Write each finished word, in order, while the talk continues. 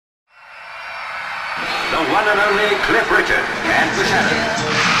the one and only Cliff Richard and the Shadows.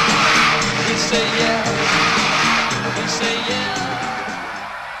 We say yeah. We say yeah.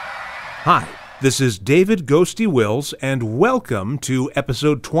 Hi, this is David Ghosty Wills, and welcome to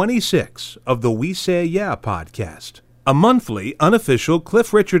episode 26 of the We Say Yeah podcast, a monthly, unofficial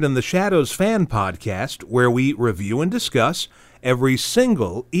Cliff Richard and the Shadows fan podcast where we review and discuss every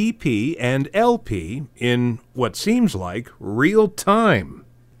single EP and LP in what seems like real time.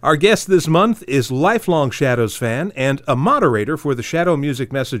 Our guest this month is lifelong Shadows fan and a moderator for the Shadow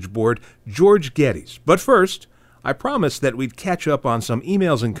Music Message Board, George Geddes. But first, I promised that we'd catch up on some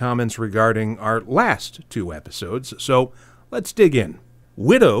emails and comments regarding our last two episodes, so let's dig in.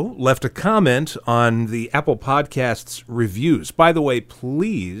 Widow left a comment on the Apple Podcasts reviews. By the way,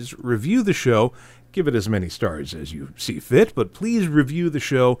 please review the show. Give it as many stars as you see fit, but please review the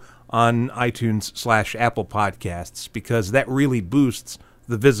show on iTunes/Apple Podcasts because that really boosts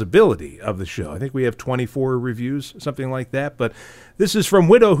the visibility of the show. I think we have 24 reviews, something like that. But this is from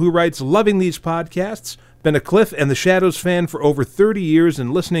Widow, who writes, loving these podcasts. Been a Cliff and the Shadows fan for over 30 years,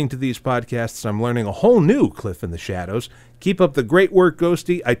 and listening to these podcasts, I'm learning a whole new Cliff and the Shadows. Keep up the great work,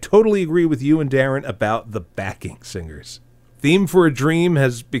 Ghosty. I totally agree with you and Darren about the backing singers. Theme for a Dream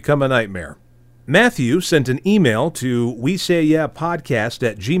has become a nightmare. Matthew sent an email to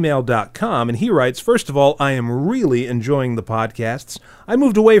WeSayYeahPodcast@gmail.com, and he writes, first of all, I am really enjoying the podcasts. I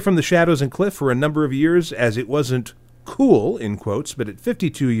moved away from the Shadows and Cliff for a number of years as it wasn't cool, in quotes, but at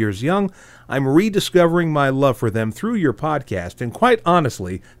 52 years young, I'm rediscovering my love for them through your podcast, and quite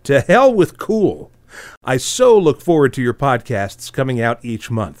honestly, to hell with cool. I so look forward to your podcasts coming out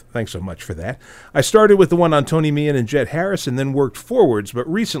each month. Thanks so much for that. I started with the one on Tony Meehan and Jet Harris and then worked forwards, but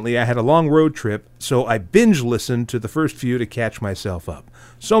recently I had a long road trip, so I binge-listened to the first few to catch myself up.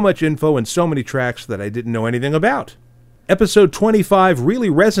 So much info and so many tracks that I didn't know anything about. Episode 25 really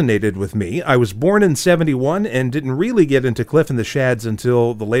resonated with me. I was born in 71 and didn't really get into Cliff and the Shads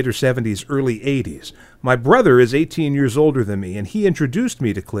until the later 70s, early 80s. My brother is 18 years older than me, and he introduced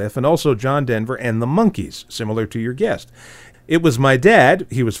me to Cliff and also John Denver and the Monkees, similar to your guest. It was my dad,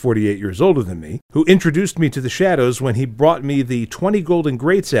 he was 48 years older than me, who introduced me to the Shadows when he brought me the 20 Golden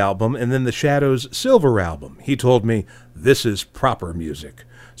Greats album and then the Shadows Silver album. He told me, this is proper music.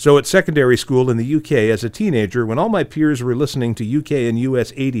 So at secondary school in the UK as a teenager, when all my peers were listening to UK and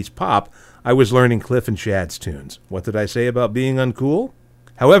US 80s pop, I was learning Cliff and Shads tunes. What did I say about being uncool?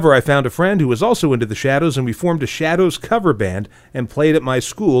 However, I found a friend who was also into the Shadows, and we formed a Shadows cover band and played at my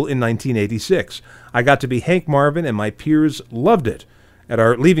school in 1986. I got to be Hank Marvin, and my peers loved it. At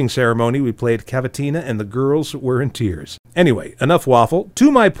our leaving ceremony, we played Cavatina, and the girls were in tears. Anyway, enough waffle.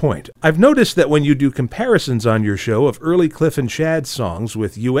 To my point, I've noticed that when you do comparisons on your show of early Cliff and Shad songs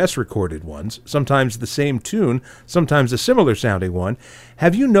with U.S. recorded ones, sometimes the same tune, sometimes a similar sounding one,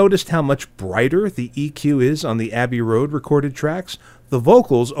 have you noticed how much brighter the EQ is on the Abbey Road recorded tracks? The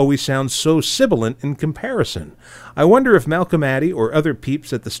vocals always sound so sibilant in comparison. I wonder if Malcolm Addy or other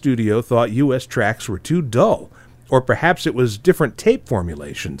peeps at the studio thought U.S. tracks were too dull. Or perhaps it was different tape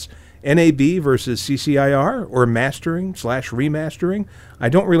formulations, NAB versus CCIR, or mastering/remastering. I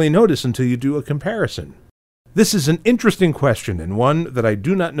don't really notice until you do a comparison. This is an interesting question and one that I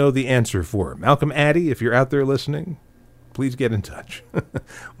do not know the answer for. Malcolm Addy, if you're out there listening, please get in touch.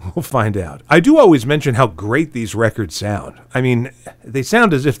 We'll find out. I do always mention how great these records sound. I mean, they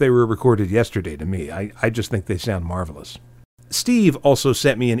sound as if they were recorded yesterday to me. I just think they sound marvelous. Steve also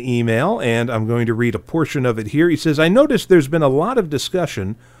sent me an email, and I'm going to read a portion of it here. He says, I noticed there's been a lot of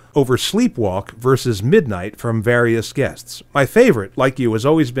discussion over Sleepwalk versus Midnight from various guests. My favorite, like you, has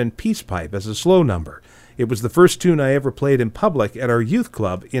always been Peace Pipe as a slow number. It was the first tune I ever played in public at our youth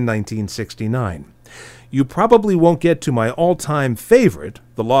club in 1969. You probably won't get to my all-time favorite,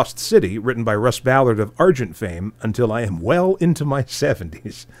 The Lost City, written by Russ Ballard of Argent fame, until I am well into my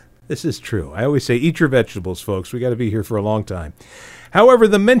 70s. This is true. I always say, eat your vegetables, folks. We got to be here for a long time. However,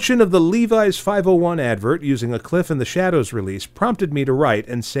 the mention of the Levi's 501 advert using a Cliff and the Shadows release prompted me to write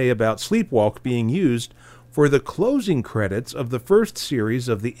and say about Sleepwalk being used for the closing credits of the first series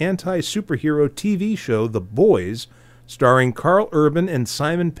of the anti-superhero TV show The Boys, starring Carl Urban and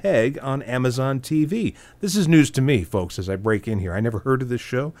Simon Pegg on Amazon TV. This is news to me, folks, as I break in here. I never heard of this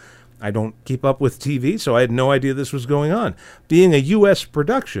show. I don't keep up with TV, so I had no idea this was going on. Being a U.S.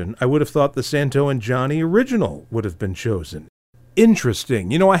 production, I would have thought the Santo and Johnny original would have been chosen. Interesting.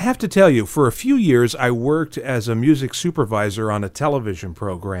 You know, I have to tell you, for a few years I worked as a music supervisor on a television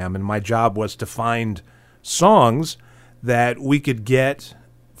program, and my job was to find songs that we could get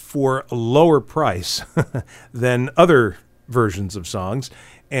for a lower price than other versions of songs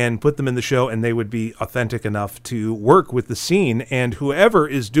and put them in the show, and they would be authentic enough to work with the scene. And whoever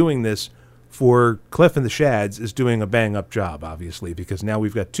is doing this for Cliff and the Shads is doing a bang-up job, obviously, because now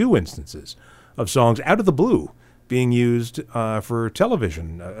we've got 2 instances of songs out of the blue being used for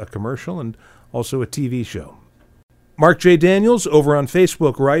television, a commercial, and also a TV show. Mark J. Daniels over on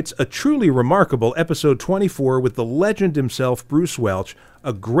Facebook writes, a truly remarkable episode 24 with the legend himself, Bruce Welch,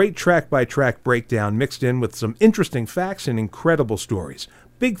 a great track-by-track breakdown mixed in with some interesting facts and incredible stories.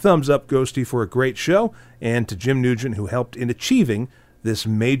 Big thumbs up, Ghosty, for a great show, and to Jim Nugent, who helped in achieving this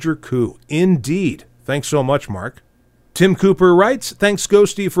major coup. Indeed. Thanks so much, Mark. Tim Cooper writes, thanks,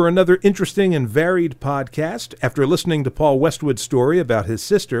 Ghosty, for another interesting and varied podcast. After listening to Paul Westwood's story about his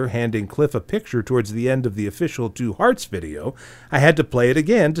sister handing Cliff a picture towards the end of the official Two Hearts video, I had to play it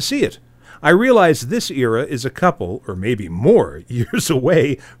again to see it. I realize this era is a couple, or maybe more, years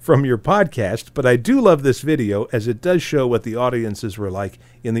away from your podcast, but I do love this video as it does show what the audiences were like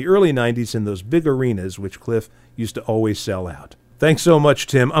in the early 90s in those big arenas which Cliff used to always sell out. Thanks so much,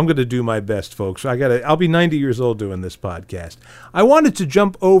 Tim. I'm going to do my best, folks. I'll be 90 years old doing this podcast. I wanted to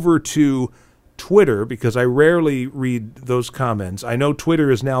jump over to Twitter because I rarely read those comments. I know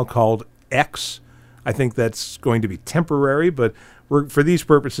Twitter is now called X. I think that's going to be temporary, but for these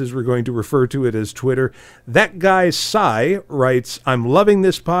purposes, we're going to refer to it as Twitter. That guy, Cy, writes, I'm loving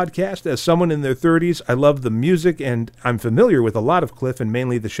this podcast. As someone in their 30s, I love the music, and I'm familiar with a lot of Cliff and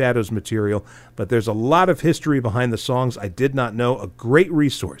mainly the Shadows material, but there's a lot of history behind the songs I did not know. A great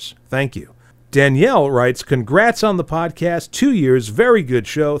resource. Thank you. Danielle writes, congrats on the podcast. 2 years, very good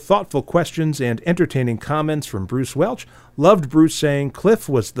show, thoughtful questions, and entertaining comments from Bruce Welch. Loved Bruce saying Cliff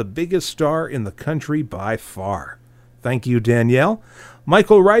was the biggest star in the country by far. Thank you, Danielle.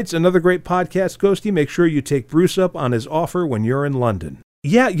 Michael writes, another great podcast, Ghosty. Make sure you take Bruce up on his offer when you're in London.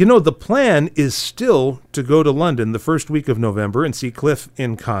 Yeah, the plan is still to go to London the first week of November and see Cliff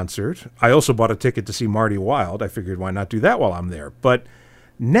in concert. I also bought a ticket to see Marty Wilde. I figured why not do that while I'm there. But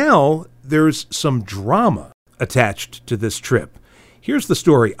now there's some drama attached to this trip. Here's the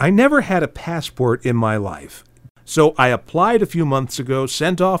story. I never had a passport in my life. So I applied a few months ago,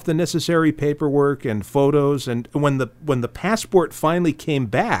 sent off the necessary paperwork and photos, and when the passport finally came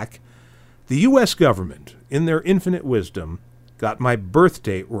back, the U.S. government, in their infinite wisdom, got my birth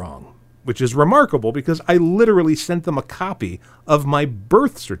date wrong, which is remarkable because I literally sent them a copy of my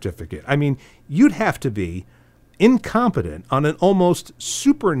birth certificate. I mean, you'd have to be incompetent on an almost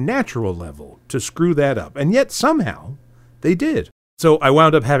supernatural level to screw that up, and yet somehow they did. So I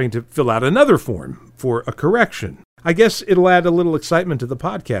wound up having to fill out another form for a correction. I guess it'll add a little excitement to the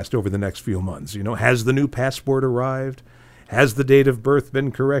podcast over the next few months. Has the new passport arrived? Has the date of birth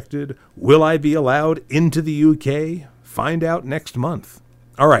been corrected? Will I be allowed into the UK? Find out next month.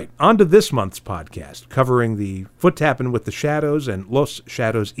 All right, on to this month's podcast, covering the Foot Tappin' with the Shadows and Los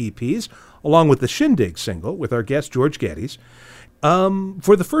Shadows EPs, along with the Shindig single with our guest George Geddes.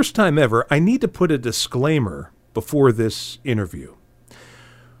 For the first time ever, I need to put a disclaimer before this interview.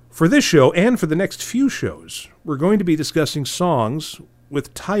 For this show, and for the next few shows, we're going to be discussing songs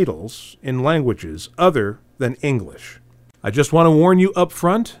with titles in languages other than English. I just want to warn you up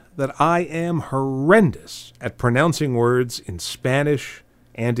front that I am horrendous at pronouncing words in Spanish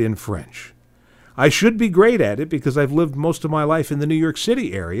and in French. I should be great at it because I've lived most of my life in the New York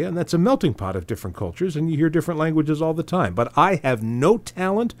City area, and that's a melting pot of different cultures, and you hear different languages all the time. But I have no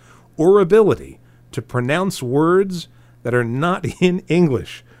talent or ability to pronounce words that are not in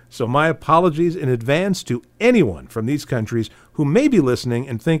English. So my apologies in advance to anyone from these countries who may be listening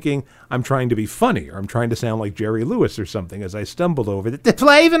and thinking I'm trying to be funny or I'm trying to sound like Jerry Lewis or something as I stumbled over the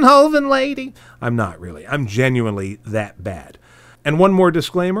Flavenhoven lady. I'm not really. I'm genuinely that bad. And one more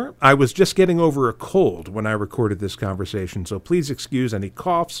disclaimer. I was just getting over a cold when I recorded this conversation, so please excuse any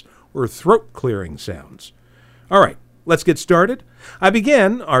coughs or throat-clearing sounds. All right. Let's get started. I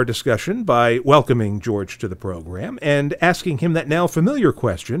began our discussion by welcoming George to the program and asking him that now familiar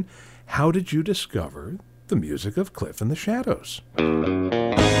question, how did you discover the music of Cliff and the Shadows?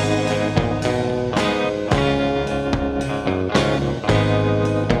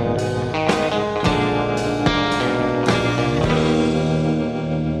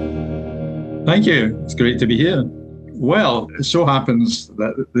 Thank you. It's great to be here. Well, it so happens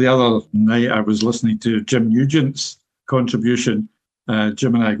that the other night I was listening to Jim Nugent's contribution.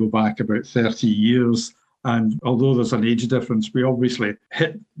 Jim and I go back about 30 years, and although there's an age difference, we obviously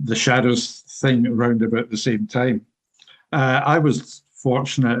hit the Shadows thing around about the same time. I was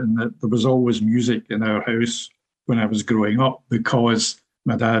fortunate in that there was always music in our house when I was growing up because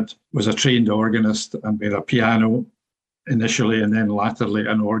my dad was a trained organist and we had a piano initially and then latterly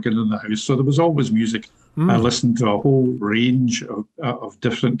an organ in the house. So there was always music. I listened to a whole range of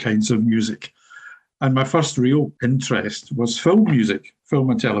different kinds of music. And my first real interest was film music,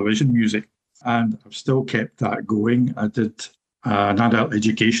 film and television music. And I've still kept that going. I did an adult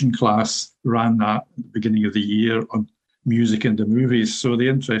education class, ran that at the beginning of the year on music and the movies. So the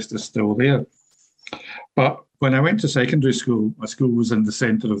interest is still there. But when I went to secondary school, my school was in the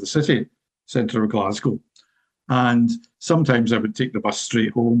centre of the city, centre of Glasgow. And sometimes I would take the bus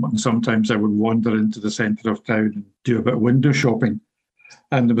straight home, and sometimes I would wander into the centre of town and do a bit of window shopping.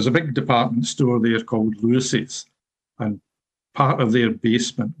 And there was a big department store there called Lewis's. And part of their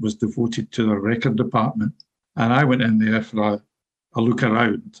basement was devoted to the record department. And I went in there for a look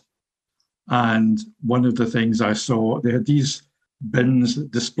around. And one of the things I saw, they had these bins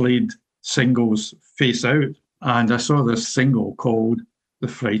that displayed singles face out. And I saw this single called The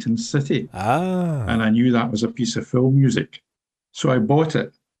Frightened City. And I knew that was a piece of film music. So I bought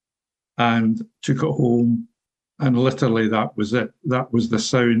it and took it home. And literally that was it. That was the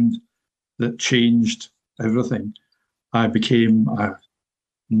sound that changed everything. I became a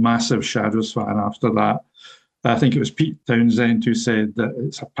massive Shadows fan after that. I think it was Pete Townsend who said that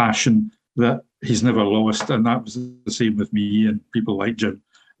it's a passion that he's never lost. And that was the same with me and people like Jim.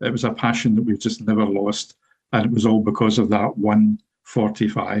 It was a passion that we've just never lost. And it was all because of that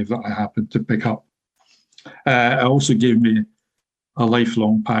 145 that I happened to pick up. It also gave me a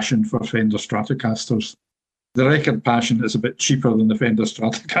lifelong passion for Fender Stratocasters. The record passion is a bit cheaper than the Fender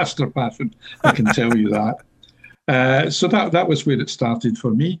Stratocaster passion, I can tell you that. So that was where it started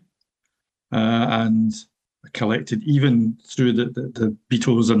for me. And I collected, even through the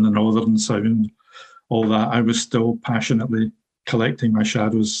Beatles and the Northern Sound, all that, I was still passionately collecting my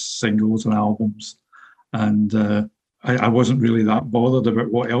Shadows singles and albums. And I wasn't really that bothered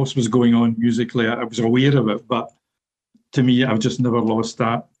about what else was going on musically. I was aware of it, but to me, I've just never lost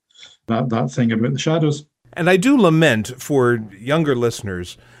that thing about the Shadows. And I do lament for younger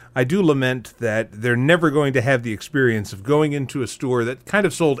listeners, I do lament that they're never going to have the experience of going into a store that kind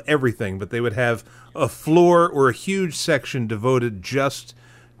of sold everything, but they would have a floor or a huge section devoted just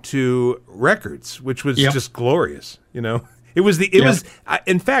to records, which was just glorious, you know. It was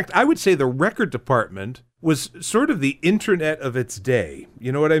in fact, I would say the record department was sort of the internet of its day.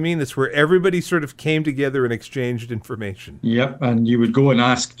 You know what I mean? It's where everybody sort of came together and exchanged information. Yep, and you would go and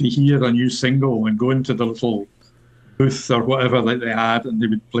ask to hear a new single and go into the little booth or whatever that they had, and they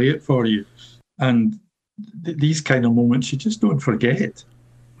would play it for you. And these kind of moments you just don't forget.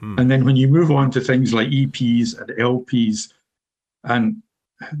 And then when you move on to things like EPs and LPs, and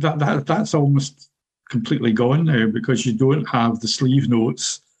that's almost completely gone now, because you don't have the sleeve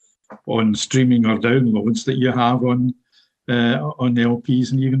notes on streaming or downloads that you have on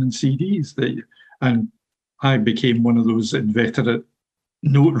LPs and even in CDs. And I became one of those inveterate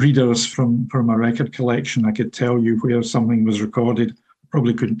note readers from a record collection. I could tell you where something was recorded.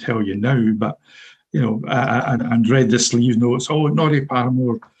 Probably couldn't tell you now, but you know, and read the sleeve notes. Oh, Norrie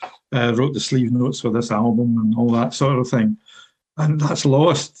Paramore wrote the sleeve notes for this album and all that sort of thing. And that's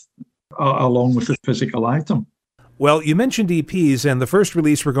lost along with the physical item. Well, you mentioned EPs, and the first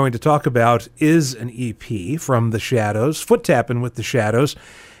release we're going to talk about is an EP from the Shadows, Foot Tappin' with the Shadows.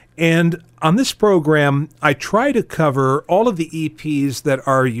 And on this program, I try to cover all of the EPs that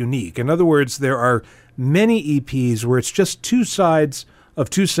are unique. In other words, there are many EPs where it's just two sides of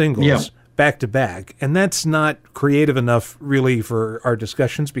two singles back to back. And that's not creative enough, really, for our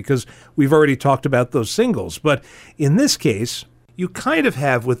discussions, because we've already talked about those singles. But in this case, you kind of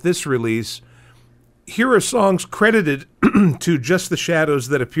have, with this release, here are songs credited to just the Shadows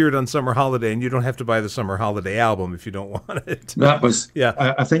that appeared on Summer Holiday, and you don't have to buy the Summer Holiday album if you don't want it. That was,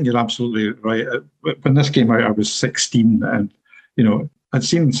 I think you're absolutely right. When this came out, I was 16, and, you know, I'd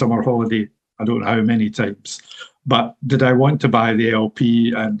seen Summer Holiday, I don't know how many times, but did I want to buy the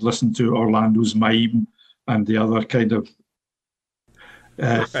LP and listen to Orlando's Mime and the other kind of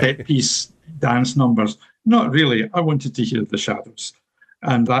set-piece dance numbers? Not really. I wanted to hear the Shadows.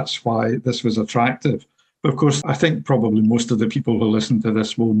 And that's why this was attractive. But of course, I think probably most of the people who listen to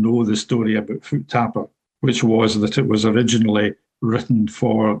this will know the story about Foot Tapper, which was that it was originally written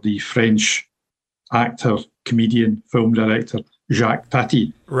for the French actor, comedian, film director, Jacques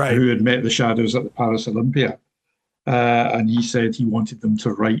Tati, who had met the Shadows at the Paris Olympia. And he said he wanted them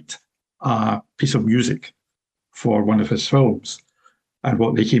to write a piece of music for one of his films. And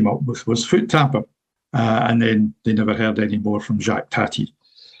what they came up with was Foot Tapper. And then they never heard any more from Jacques Tati.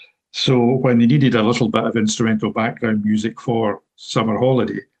 So when they needed a little bit of instrumental background music for Summer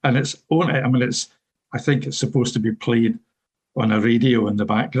Holiday, and I think it's supposed to be played on a radio in the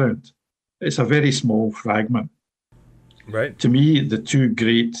background. It's a very small fragment. Right. To me, the two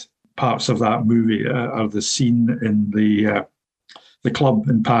great parts of that movie are the scene in the club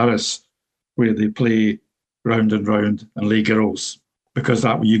in Paris where they play Round and Round and Les Girls. because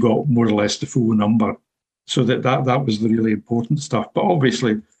that way you got more or less the full number. So that was the really important stuff. But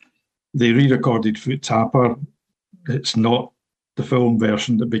obviously, they re-recorded Foot Tapper. It's not the film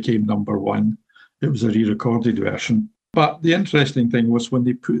version that became number one. It was a re-recorded version. But the interesting thing was when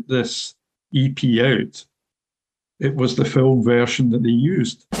they put this EP out, it was the film version that they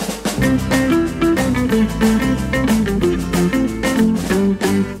used.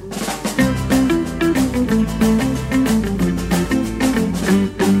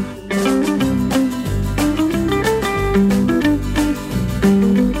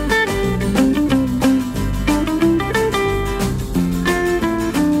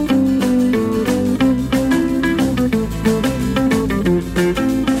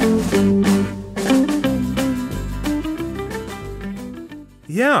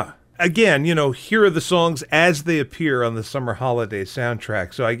 Yeah. Again, here are the songs as they appear on the summer holiday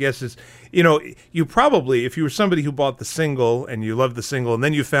soundtrack. So I guess it's, you probably, if you were somebody who bought the single and you loved the single and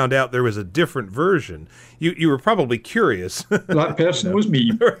then you found out there was a different version, you were probably curious. That person was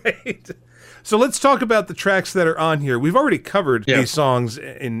me. Right. So let's talk about the tracks that are on here. We've already covered these songs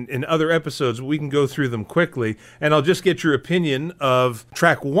in other episodes, but we can go through them quickly. And I'll just get your opinion of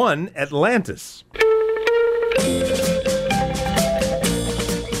track 1, Atlantis.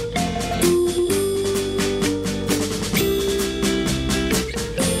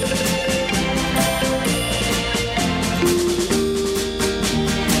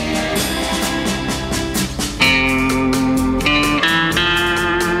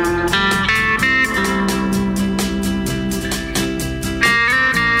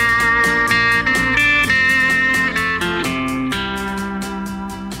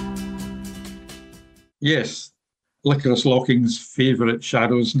 Yes, Licorice Locking's favourite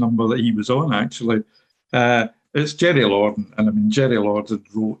Shadows number that he was on, actually. It's Jerry Lorden, and I mean, Jerry Lorden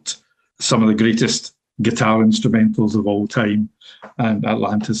wrote some of the greatest guitar instrumentals of all time, and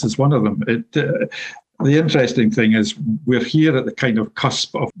Atlantis is one of them. The interesting thing is we're here at the kind of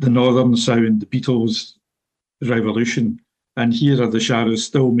cusp of the Northern sound, the Beatles revolution, and here are the Shadows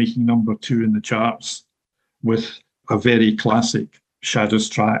still making number 2 in the charts with a very classic Shadows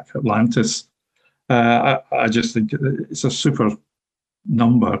track, Atlantis. I just think it's a super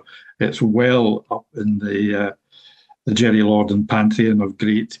number. It's well up in the Jerry Lorden pantheon of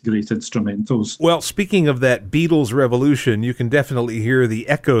great instrumentals. Well, speaking of that Beatles revolution, you can definitely hear the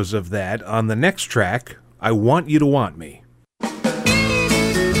echoes of that on the next track, I Want You to Want Me.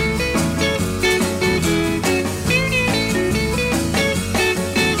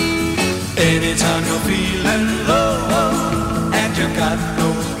 Anytime you're feeling low and you got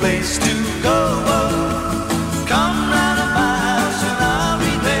no place to go, come round to my house and I'll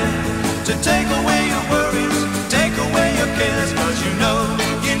be there to take away your worries, take away your cares, 'cause you know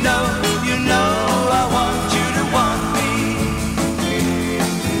I want you to want me.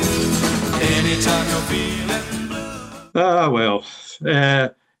 Anytime you're feeling blue.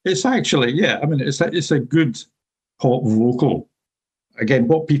 It's actually, it's a good pop vocal. Again,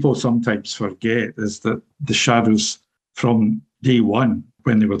 what people sometimes forget is that the Shadows from day one,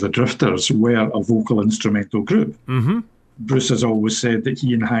 when they were the Drifters, were a vocal instrumental group. Mm-hmm. Bruce has always said that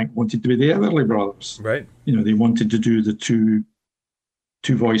he and Hank wanted to be the Everly Brothers. Right. They wanted to do the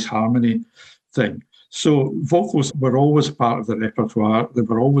two-voice harmony thing. So vocals were always a part of the repertoire. They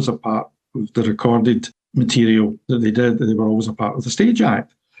were always a part of the recorded material that they did. They were always a part of the stage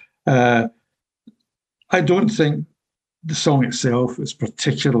act. I don't think the song itself is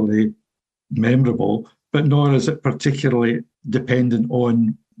particularly memorable, but nor is it particularly dependent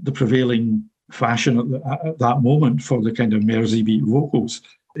on the prevailing fashion at that moment for the kind of Mersey beat vocals.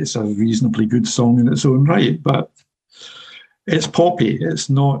 It's a reasonably good song in its own right, but it's poppy. It's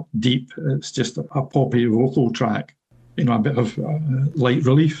not deep. It's just a poppy vocal track. A bit of light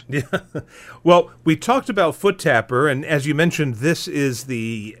relief. Yeah. Well, we talked about Foot Tapper, and as you mentioned, this is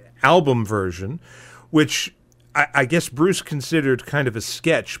the album version, which I guess Bruce considered kind of a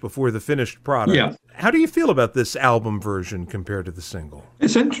sketch before the finished product. Yeah. How do you feel about this album version compared to the single?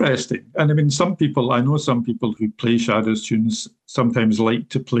 It's interesting. And I mean, I know some people who play Shadows tunes sometimes like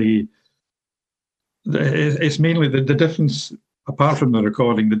to play. It's mainly the difference, apart from the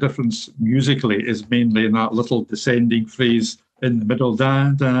recording, the difference musically is mainly in that little descending phrase in the middle,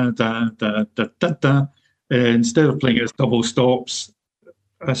 da, da, da, da, da, da, da. Instead of playing it as double stops,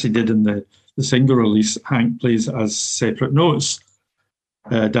 as he did in the single release, Hank plays as separate notes.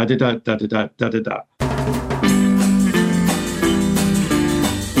 Da-da-da, da-da-da, da-da-da.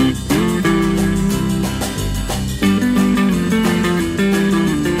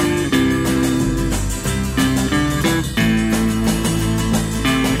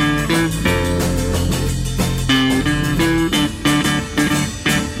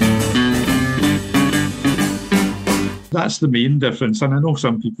 That's the main difference. And I know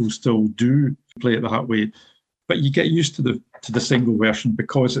some people still do play it that way, but you get used to the single version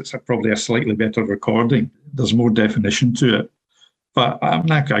because it's probably a slightly better recording. There's more definition to it. But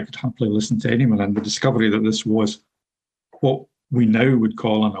I could happily listen to anyone, and the discovery that this was what we now would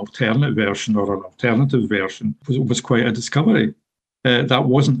call an alternate version or an alternative version was quite a discovery. That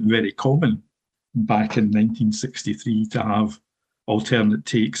wasn't very common back in 1963 to have alternate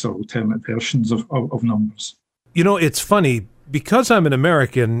takes or alternate versions of numbers. You know, it's funny, because I'm an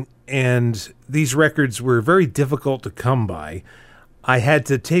American and these records were very difficult to come by, I had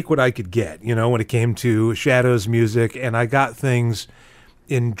to take what I could get, you know, when it came to Shadows music, and I got things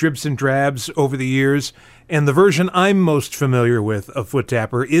in dribs and drabs over the years. And the version I'm most familiar with of Foot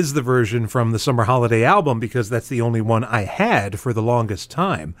Tapper is the version from the Summer Holiday album, because that's the only one I had for the longest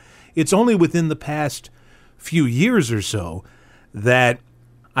time. It's only within the past few years or so that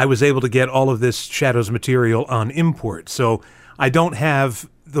I was able to get all of this Shadows material on import. So I don't have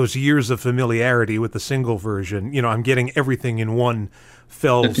those years of familiarity with the single version. You know, I'm getting everything in one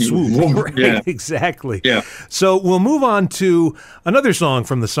fell swoop. Right? Yeah. Exactly. Yeah. So we'll move on to another song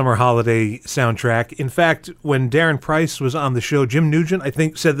from the Summer Holiday soundtrack. In fact, when Darren Price was on the show, Jim Nugent, I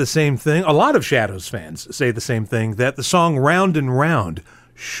think, said the same thing. A lot of Shadows fans say the same thing, that the song Round and Round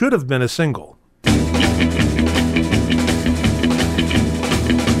should have been a single.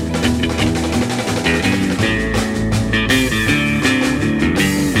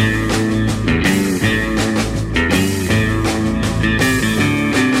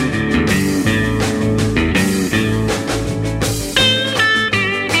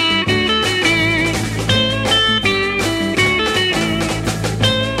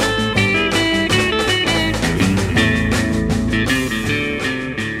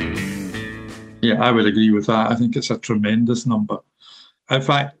 I would agree with that. I think it's a tremendous number. In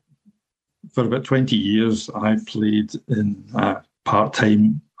fact, for about 20 years, I played in a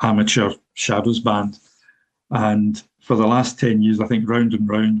part-time amateur Shadows band. And for the last 10 years, I think Round and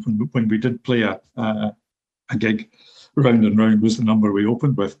Round, when we did play a gig, Round and Round was the number we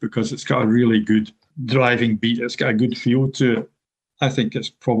opened with, because it's got a really good driving beat. It's got a good feel to it. I think it's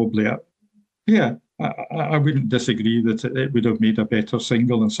probably I wouldn't disagree that it would have made a better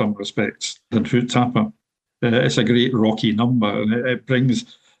single in some respects than Foot Tapper. It's a great rocky number, and it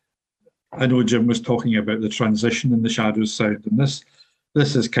brings... I know Jim was talking about the transition in the Shadows sound, and this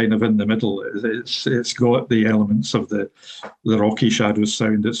is kind of in the middle. It's got the elements of the rocky Shadows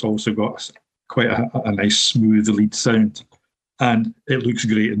sound. It's also got quite a nice smooth lead sound, and it looks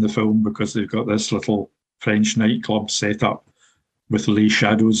great in the film because they've got this little French nightclub set up with Les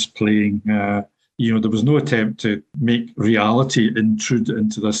Shadows playing. There was no attempt to make reality intrude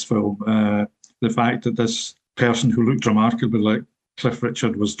into this film. The fact that this person who looked remarkably like Cliff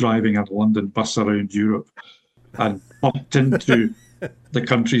Richard was driving a London bus around Europe and bumped into the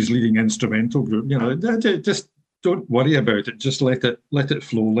country's leading instrumental group, just don't worry about it. Just let it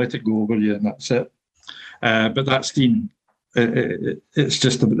flow, let it go over you, and that's it. But that scene, it's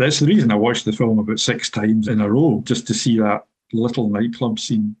the reason I watched the film about 6 times in a row, just to see that little nightclub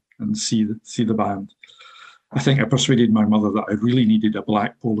scene and see the band. I think I persuaded my mother that I really needed a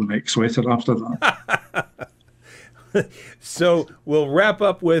black polo neck sweater after that. So we'll wrap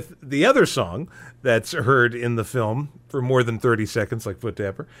up with the other song that's heard in the film for more than 30 seconds, like Foot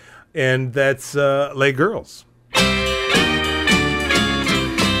Tapper, and that's Les Girls.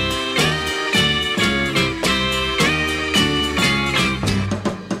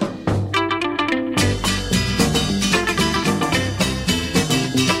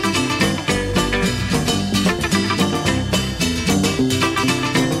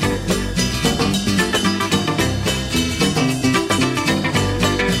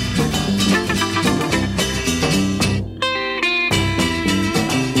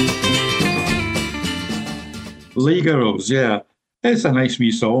 Les Girls, yeah. It's a nice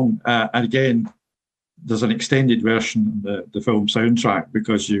wee song. And again, there's an extended version in the film soundtrack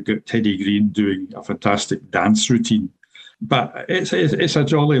because you've got Teddy Green doing a fantastic dance routine. But it's a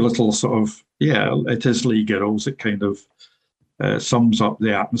jolly little sort of, it is Les Girls. It kind of sums up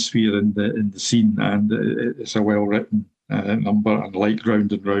the atmosphere in the scene, and it's a well-written number. And like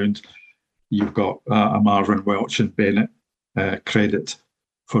Round and Round, you've got a Marvin Welch and Bennett credit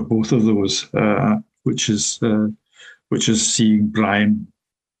for both of those. Which is seeing Brian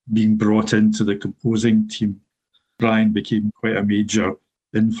being brought into the composing team. Brian became quite a major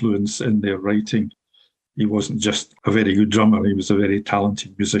influence in their writing. He wasn't just a very good drummer, he was a very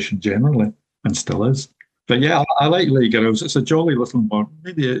talented musician generally, and still is. But yeah, I like Les Girls. It's a jolly little one.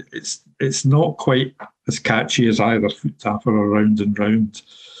 Maybe it's not quite as catchy as either Foot Tapper or Round and Round,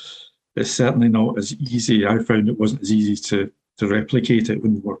 it's certainly not as easy. I found it wasn't as easy to replicate it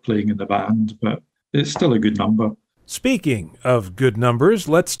when we were playing in the band, but it's still a good number. Speaking of good numbers,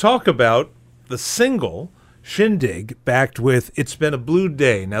 let's talk about the single Shindig, backed with It's Been a Blue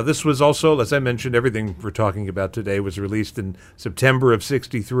Day. Now, this was also, as I mentioned, everything we're talking about today was released in September of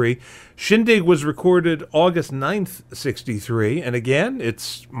 63. Shindig was recorded August 9th, 63. And again,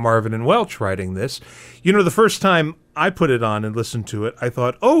 it's Marvin and Welch writing this. You know, the first time I put it on and listened to it, I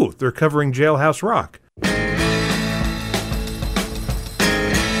thought, oh, they're covering Jailhouse Rock.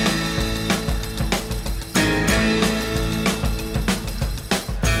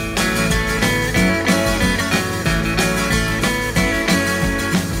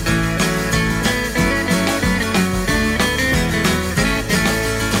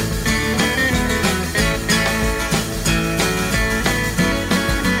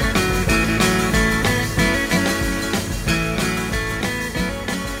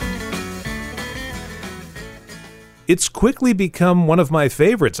 It's quickly become one of my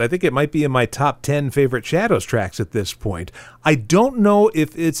favorites. I think it might be in my top 10 favorite Shadows tracks at this point. I don't know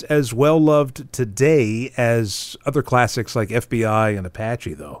if it's as well loved today as other classics like FBI and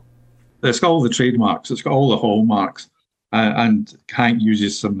Apache, though. It's got all the trademarks. It's got all the hallmarks. And Hank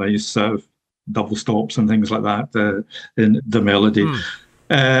uses some nice sort of double stops and things like that in the melody.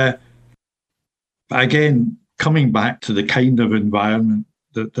 Again, coming back to the kind of environment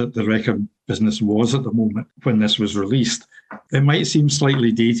that the record business was at the moment when this was released, it might seem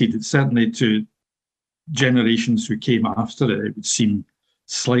slightly dated. It's certainly to generations who came after it, it would seem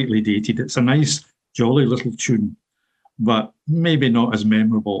slightly dated. It's a nice, jolly little tune, but maybe not as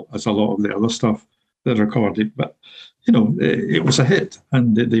memorable as a lot of the other stuff they recorded. But, you know, it was a hit,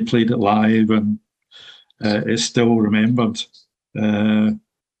 and they played it live, and it's still remembered.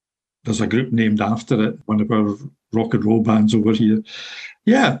 There's a group named after it, one of our rock and roll bands over here.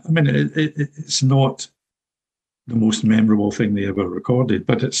 Yeah, I mean, it's not the most memorable thing they ever recorded,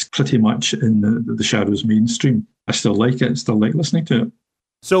 but it's pretty much in the Shadows mainstream. I still like it, still like listening to it.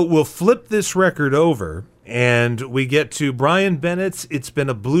 So we'll flip this record over, and we get to Brian Bennett's It's Been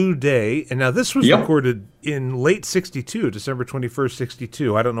a Blue Day. And now this was recorded in late 62, December 21st,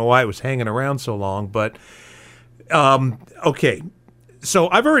 62. I don't know why it was hanging around so long, but okay. So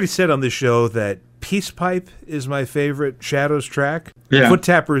I've already said on this show that Peace Pipe is my favorite Shadows track. Yeah. Foot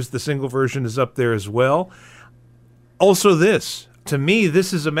Tappers, the single version, is up there as well. Also this. To me,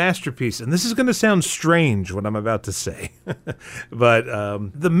 this is a masterpiece, and this is going to sound strange what I'm about to say. But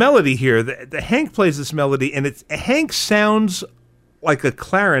the melody here, the Hank plays this melody, and Hank sounds like a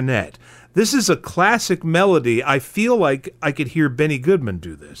clarinet. This is a classic melody. I feel like I could hear Benny Goodman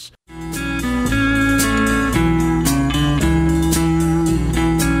do this.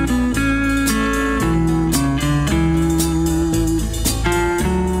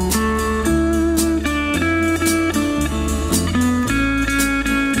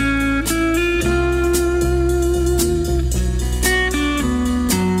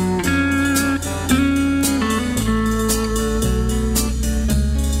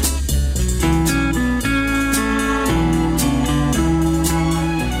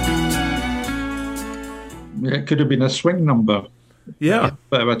 It could have been a swing number. Yeah. A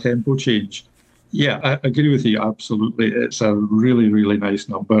bit of a tempo change. Yeah, I agree with you, absolutely. It's a really, really nice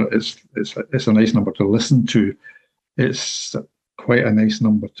number. It's a nice number to listen to. It's quite a nice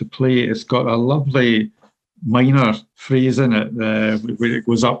number to play. It's got a lovely minor phrase in it where it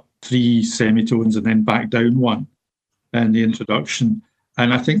goes up 3 semitones and then back down 1 in the introduction.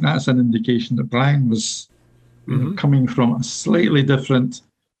 And I think that's an indication that Brian was coming from a slightly different...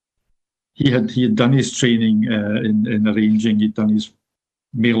 He had done his training in arranging. He'd done his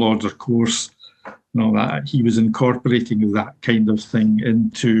mail order course and all that. He was incorporating that kind of thing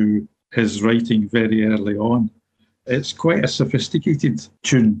into his writing very early on. It's quite a sophisticated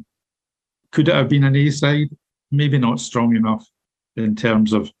tune. Could it have been an A-side? Maybe not strong enough in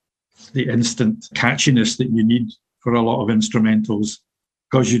terms of the instant catchiness that you need for a lot of instrumentals,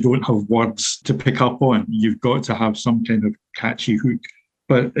 because you don't have words to pick up on. You've got to have some kind of catchy hook.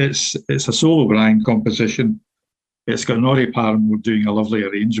 But it's a solo Brian composition. It's got Norrie Paramore doing a lovely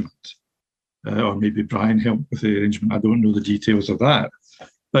arrangement. Or maybe Brian helped with the arrangement. I don't know the details of that.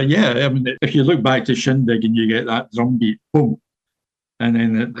 But yeah, I mean, if you look back to Shindig and you get that drum beat, boom, and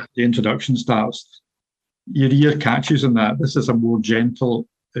then the introduction starts, your ear catches on that. This is a more gentle,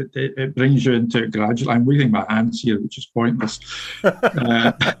 it brings you into it gradually. I'm waving my hands here, which is pointless in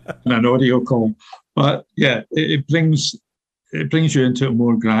an audio call. But yeah, it brings you into it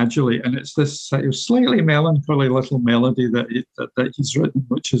more gradually, and it's this slightly melancholy little melody that he's written,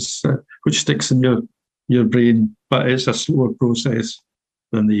 which sticks in your brain, but it's a slower process.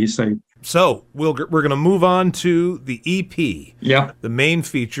 than the East Side. So we're going to move on to the EP. Yep. The main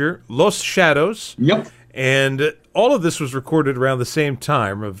feature, Los Shadows. Yep. And all of this was recorded around the same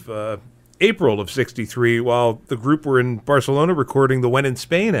time of April of '63, while the group were in Barcelona recording the When in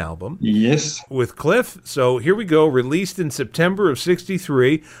Spain album. Yes. With Cliff. So here we go, released in September of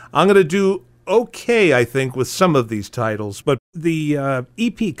 '63. I'm going to do okay, I think, with some of these titles, but the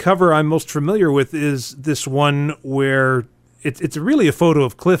EP cover I'm most familiar with is this one where it's really a photo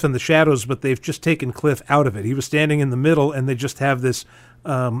of Cliff and the Shadows, but they've just taken Cliff out of it. He was standing in the middle, and they just have this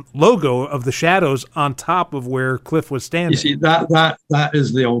logo of the Shadows on top of where Cliff was standing. You see, that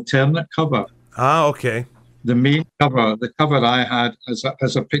is the alternate cover. Ah, okay. The main cover, the cover I had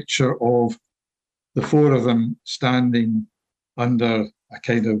as a picture of the four of them standing under a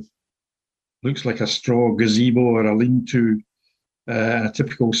kind of, looks like a straw gazebo or a lean-to, a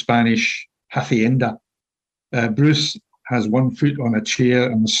typical Spanish hacienda. Bruce has one foot on a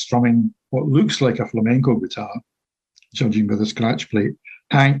chair and is strumming what looks like a flamenco guitar, judging by the scratch plate.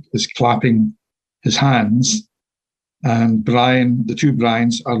 Hank is clapping his hands, and Brian, the two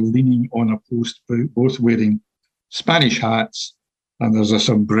Brians, are leaning on a post, both wearing Spanish hats, and there's a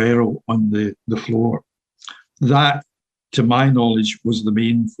sombrero on the floor. That, to my knowledge, was the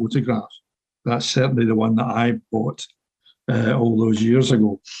main photograph. That's certainly the one that I bought all those years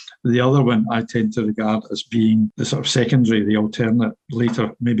ago. The other one I tend to regard as being the sort of secondary, the alternate,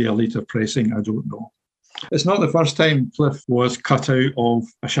 later, maybe a later pressing, I don't know. It's not the first time Cliff was cut out of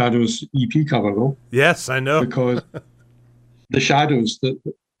a Shadows EP cover, though. Yes, I know. Because the Shadows,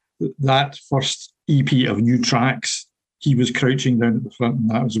 that first EP of new tracks, he was crouching down at the front in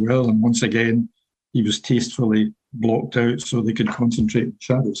that as well. And once again, he was tastefully blocked out so they could concentrate on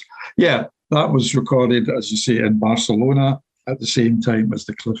Shadows. Yeah, that was recorded, as you say, in Barcelona at the same time as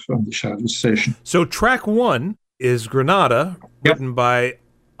the Cliff and the Shadows session. So track one is Granada, written by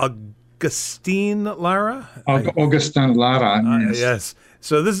Agustin Lara? Augustin Lara, yes. Yes.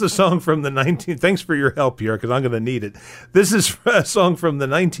 So this is a song from the Thanks for your help here, because I'm going to need it. This is a song from the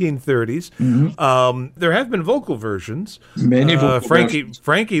 1930s. Mm-hmm. There have been vocal versions. Many vocal versions.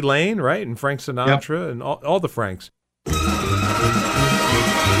 Frankie Lane, right? And Frank Sinatra, and all the Franks.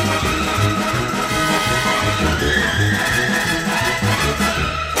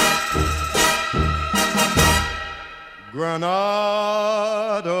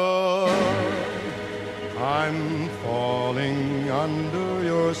 Granada, I'm falling under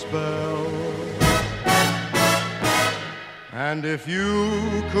your spell. And if you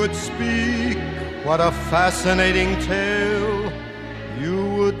could speak, what a fascinating tale you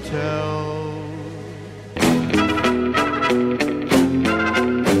would tell.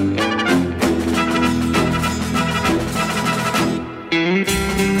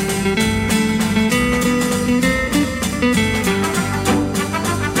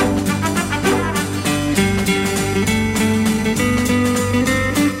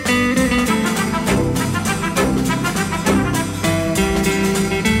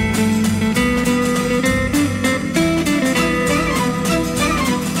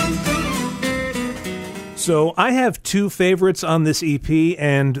 So I have two favorites on this EP,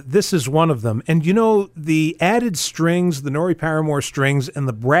 and this is one of them. And you know, the added strings, the Norrie Paramore strings, and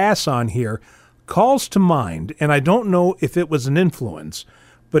the brass on here calls to mind, and I don't know if it was an influence,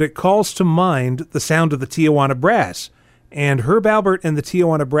 but it calls to mind the sound of the Tijuana Brass. And Herb Alpert and the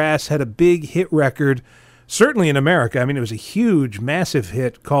Tijuana Brass had a big hit record, certainly in America. I mean, it was a huge, massive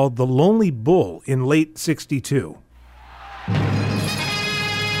hit called The Lonely Bull in late '62.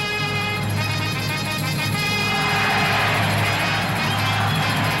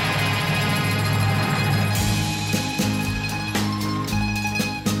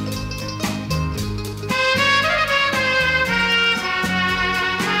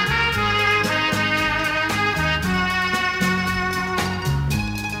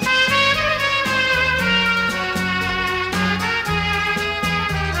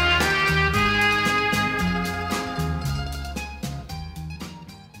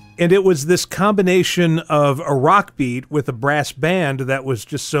 And it was this combination of a rock beat with a brass band that was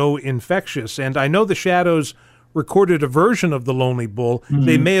just so infectious. And I know the Shadows recorded a version of The Lonely Bull. Mm-hmm.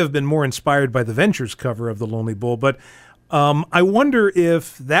 They may have been more inspired by the Ventures cover of The Lonely Bull, but I wonder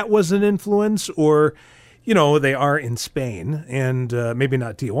if that was an influence, or, you know, they are in Spain, and maybe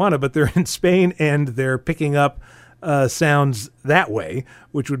not Tijuana, but they're in Spain, and they're picking up sounds that way,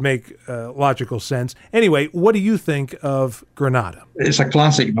 which would make logical sense. Anyway, what do you think of Granada? It's a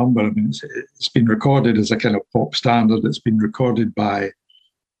classic number. I mean, it's been recorded as a kind of pop standard. It's been recorded by,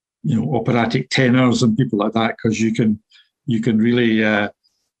 you know, operatic tenors and people like that, because you can really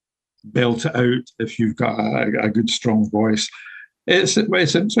belt it out if you've got a good, strong voice. It's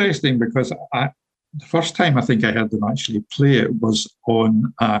interesting because the first time I think I heard them actually play it was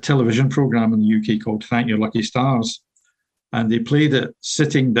on a television program in the UK called Thank Your Lucky Stars. And they played it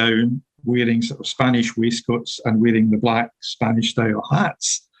sitting down, wearing sort of Spanish waistcoats and wearing the black Spanish style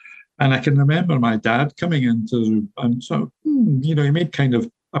hats. And I can remember my dad coming into the room and sort of, he made kind of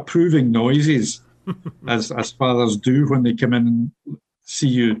approving noises as fathers do when they come in and see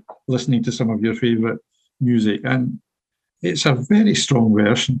you listening to some of your favourite music. And it's a very strong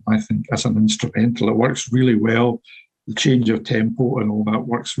version, I think, as an instrumental. It works really well. The change of tempo and all that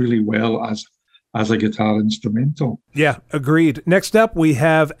works really well as a guitar instrumental. Yeah, agreed. Next up, we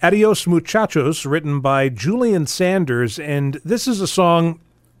have Adios Muchachos, written by Julian Sanders, and this is a song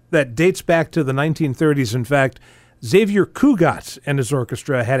that dates back to the 1930s. In fact, Xavier Cugat and his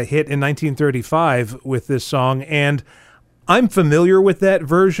orchestra had a hit in 1935 with this song, and I'm familiar with that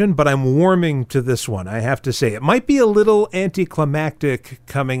version, but I'm warming to this one, I have to say. It might be a little anticlimactic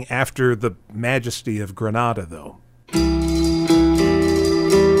coming after the majesty of Granada, though.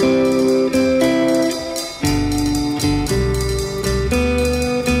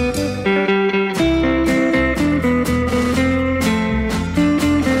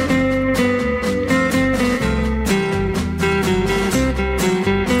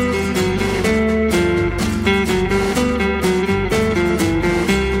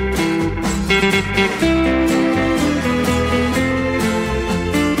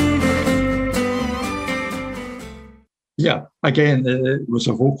 Yeah, again, it was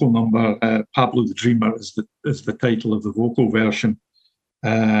a vocal number. Pablo the Dreamer is the title of the vocal version.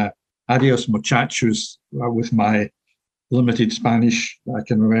 Adios Muchachos, with my limited Spanish, I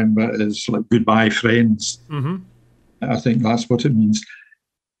can remember, is like goodbye friends. Mm-hmm. I think that's what it means.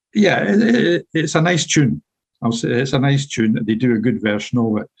 Yeah, it's a nice tune. I'll say it's a nice tune. They do a good version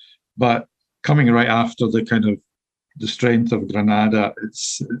of it. But coming right after the kind of the strength of Granada,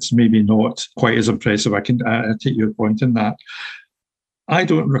 it's maybe not quite as impressive. I take your point in that. I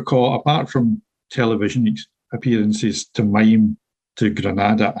don't recall, apart from television appearances to mime to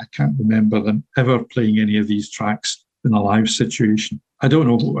Granada, I can't remember them ever playing any of these tracks in a live situation. I don't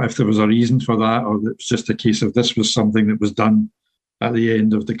know if there was a reason for that, or it was just a case of this was something that was done at the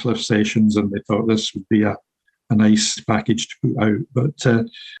end of the Cliff sessions and they thought this would be a nice package to put out. But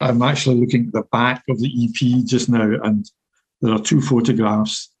I'm actually looking at the back of the EP just now, and there are two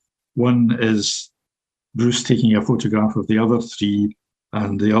photographs. One is Bruce taking a photograph of the other three,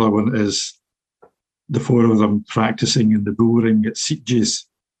 and the other one is the four of them practicing in the bullring at Sitges.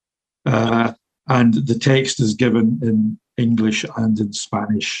 And the text is given in English and in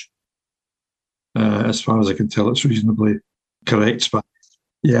Spanish. As far as I can tell, it's reasonably correct Spanish.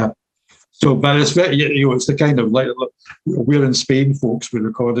 Yeah. So, but it's very, it's the kind of like we're in Spain, folks. We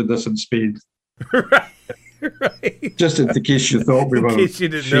recorded this in Spain, right? Just in case you thought we were shaking,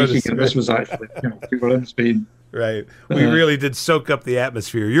 notice, and this was actually, we were in Spain. Right. We really did soak up the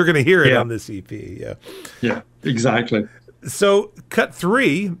atmosphere. You're going to hear it on this EP. Yeah. Yeah. Exactly. So, cut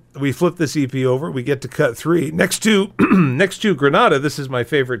 3, we flip this EP over. We get to cut 3 next to Granada. This is my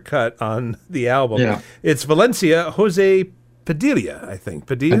favorite cut on the album. Yeah. It's Valencia, Jose Padilla, I think.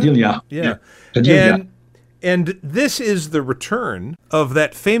 Padilla? Yeah. Padilla. And this is the return of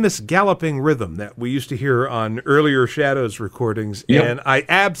that famous galloping rhythm that we used to hear on earlier Shadows recordings. Yep. And I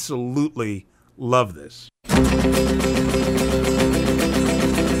absolutely love this.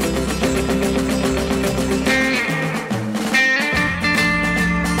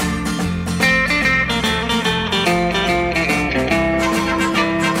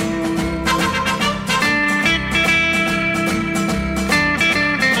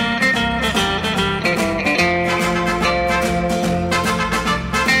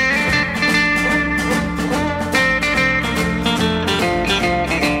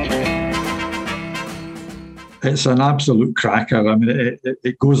 It's an absolute cracker. I mean,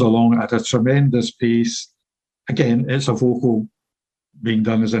 it goes along at a tremendous pace. Again, it's a vocal being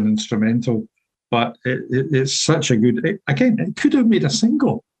done as an instrumental, but it's such a good... it could have made a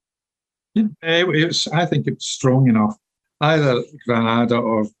single. I think it's strong enough. Either Granada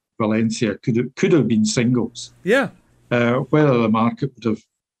or Valencia could have been singles. Yeah. Whether the market would have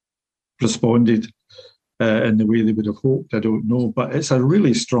responded in the way they would have hoped, I don't know. But it's a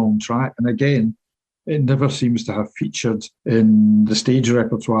really strong track. And again, it never seems to have featured in the stage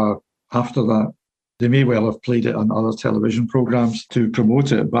repertoire after that. They may well have played it on other television programs to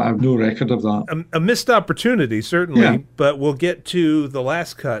promote it, but I have no record of that. A missed opportunity, certainly, but we'll get to the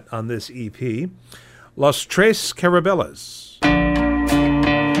last cut on this EP, Los Tres Carabelas.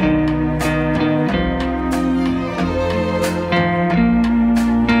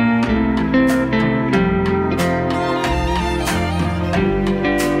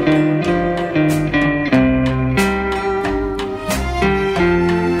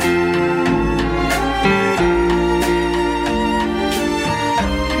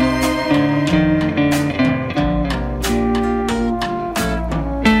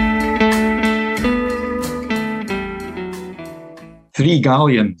 Three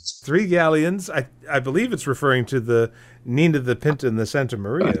Galleons. Three Galleons. I believe it's referring to the Nina, the Pinta, and the Santa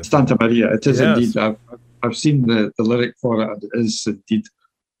Maria. Santa Maria. It is Yes. indeed. I've seen the lyric for it, and it is indeed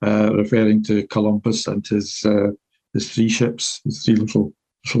referring to Columbus and his three ships, his three little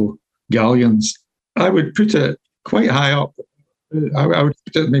galleons. I would put it quite high up. I would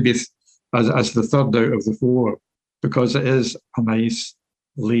put it maybe as the third out of the four, because it is a nice,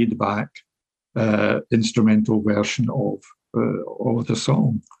 laid-back instrumental version of the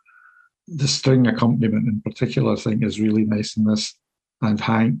song. The string accompaniment in particular, I think, is really nice in this, and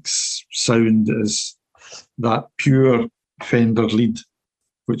Hank's sound is that pure Fender lead,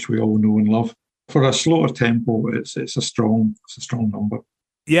 which we all know and love. For a slower tempo, it's a strong number.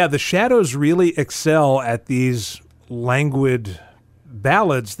 Yeah, the Shadows really excel at these languid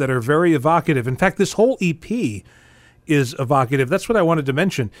ballads that are very evocative. In fact, this whole EP is evocative. That's what I wanted to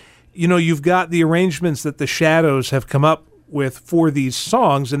mention. You know, you've got the arrangements that the Shadows have come up with for these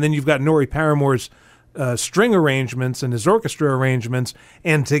songs, and then you've got Norrie Paramore's string arrangements and his orchestra arrangements,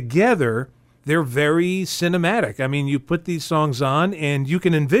 and together they're very cinematic. I mean, you put these songs on and you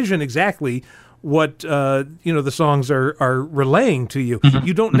can envision exactly what the songs are relaying to you. Mm-hmm.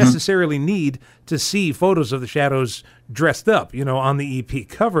 You don't necessarily need to see photos of the Shadows dressed up, on the EP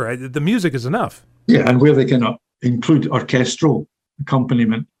cover. The music is enough. Yeah, and where they can include orchestral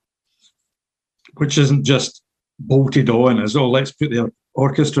accompaniment, which isn't just bolted on as, let's put the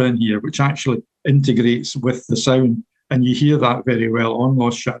orchestra in here, which actually integrates with the sound. And you hear that very well on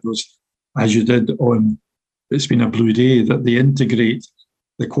Lost Shadows, as you did on It's Been a Blue Day, that they integrate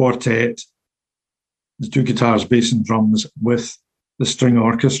the quartet, the two guitars, bass and drums with the string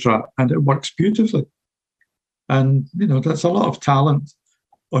orchestra, and it works beautifully. And, that's a lot of talent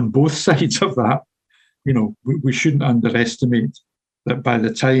on both sides of that. We shouldn't underestimate that by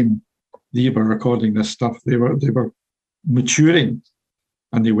the time they were recording this stuff, they were maturing,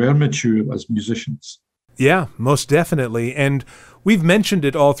 and they were mature as musicians. Yeah, most definitely. And we've mentioned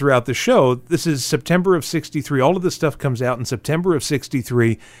it all throughout the show. This is September of 63. All of this stuff comes out in September of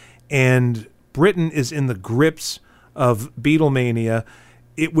 63, and Britain is in the grips of Beatlemania.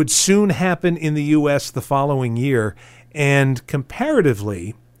 It would soon happen in the U.S. the following year. And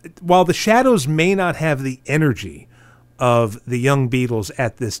comparatively, while the Shadows may not have the energy of the young Beatles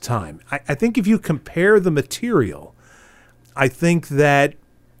at this time, I think if you compare the material, I think that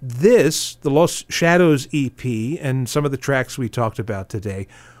the Lost Shadows EP and some of the tracks we talked about today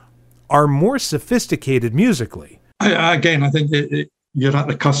are more sophisticated musically. I think you're at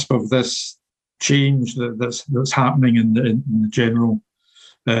the cusp of this change that's happening in the general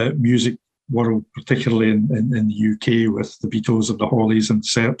music world, particularly in the UK with the Beatles and the Hollies and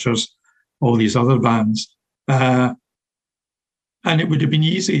Searchers, all these other bands. And it would have been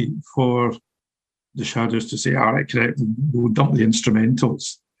easy for the Shadows to say, all right, correct, we'll dump the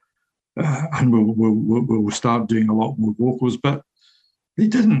instrumentals and we'll start doing a lot more vocals. But they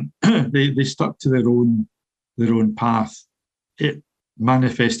didn't. They stuck to their own path. It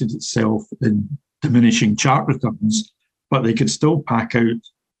manifested itself in diminishing chart returns, but they could still pack out,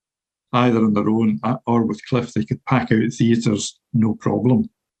 either on their own or with Cliff, they could pack out theatres, no problem.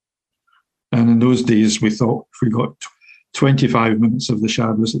 And in those days, we thought if we got 25 minutes of the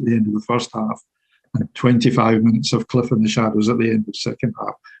Shadows at the end of the first half and 25 minutes of Cliff and the Shadows at the end of the second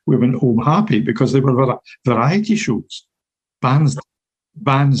half, we went home happy, because they were variety shows. Bands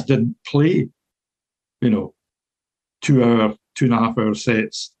didn't play, 2.5 hour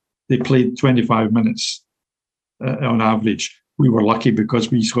sets. They played 25 minutes on average. We were lucky because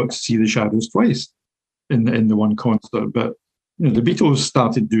we got to see the Shadows twice in the one concert. But the Beatles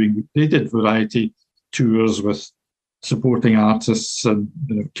they did variety tours with supporting artists and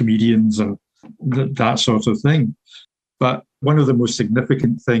comedians and that sort of thing. But one of the most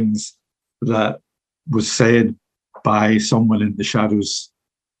significant things that was said by someone in the Shadows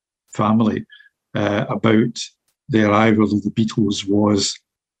family about the arrival of the Beatles was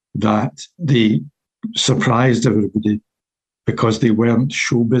that they surprised everybody because they weren't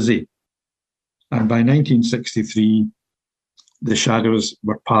show busy. And by 1963, the Shadows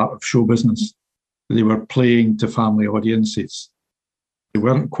were part of show business. They were playing to family audiences. They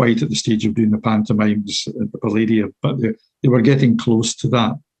weren't quite at the stage of doing the pantomimes at the Palladium, but they were getting close to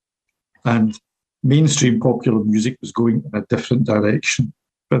that. And mainstream popular music was going in a different direction,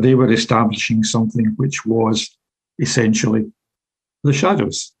 but they were establishing something which was essentially the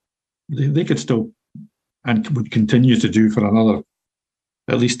Shadows. They could still, and would continue to do for another,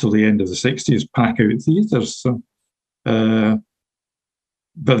 at least till the end of the 60s, pack out theatres. So,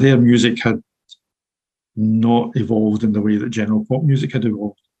 but their music had not evolved in the way that general pop music had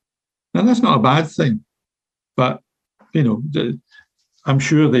evolved. Now, that's not a bad thing, but, I'm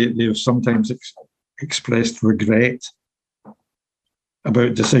sure they've sometimes expressed regret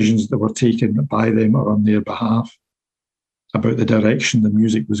about decisions that were taken by them or on their behalf about the direction the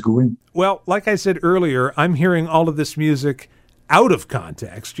music was going. Well, like I said earlier, I'm hearing all of this music out of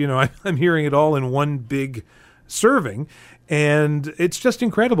context. You know, I'm hearing it all in one big serving, and it's just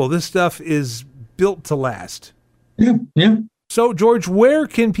incredible. This stuff is built to last. Yeah. So, George, where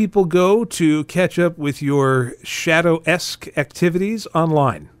can people go to catch up with your Shadow-esque activities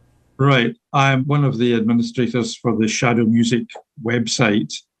online? Right. I'm one of the administrators for the Shadow Music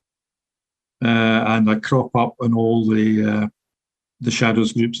website, and I crop up on all the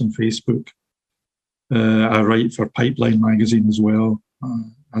Shadows groups on Facebook. I write for Pipeline magazine as well,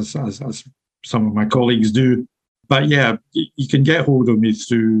 as some of my colleagues do. But yeah, you can get hold of me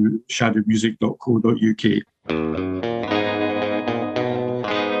through shadowmusic.co.uk.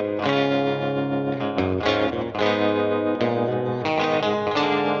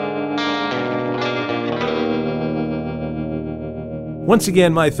 Once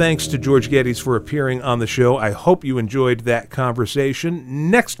again, my thanks to George Geddes for appearing on the show. I hope you enjoyed that conversation.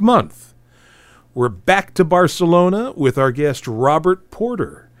 Next month, we're back to Barcelona with our guest Robert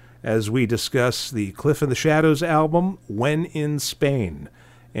Porter as we discuss the Cliff and the Shadows album, When in Spain.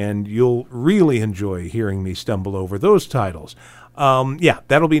 And you'll really enjoy hearing me stumble over those titles.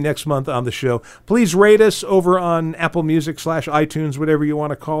 That'll be next month on the show. Please rate us over on Apple Music / iTunes, whatever you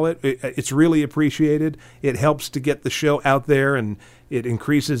want to call it. It's really appreciated. It helps to get the show out there, and it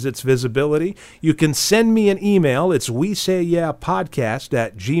increases its visibility. You can send me an email. It's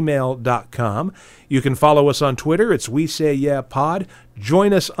wesayyahpodcast@gmail.com. You can follow us on Twitter. It's wesayyahpod.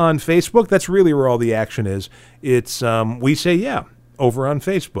 Join us on Facebook. That's really where all the action is. It's We Say Yeah over on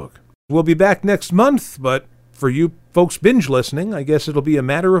Facebook. We'll be back next month, but for you folks binge listening, I guess it'll be a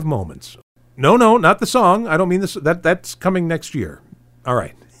matter of moments. No, not the song. I don't mean this. That's coming next year. All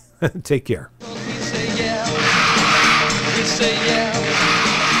right. Take care. We say yeah. We say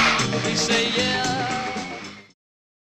yeah. We say yeah.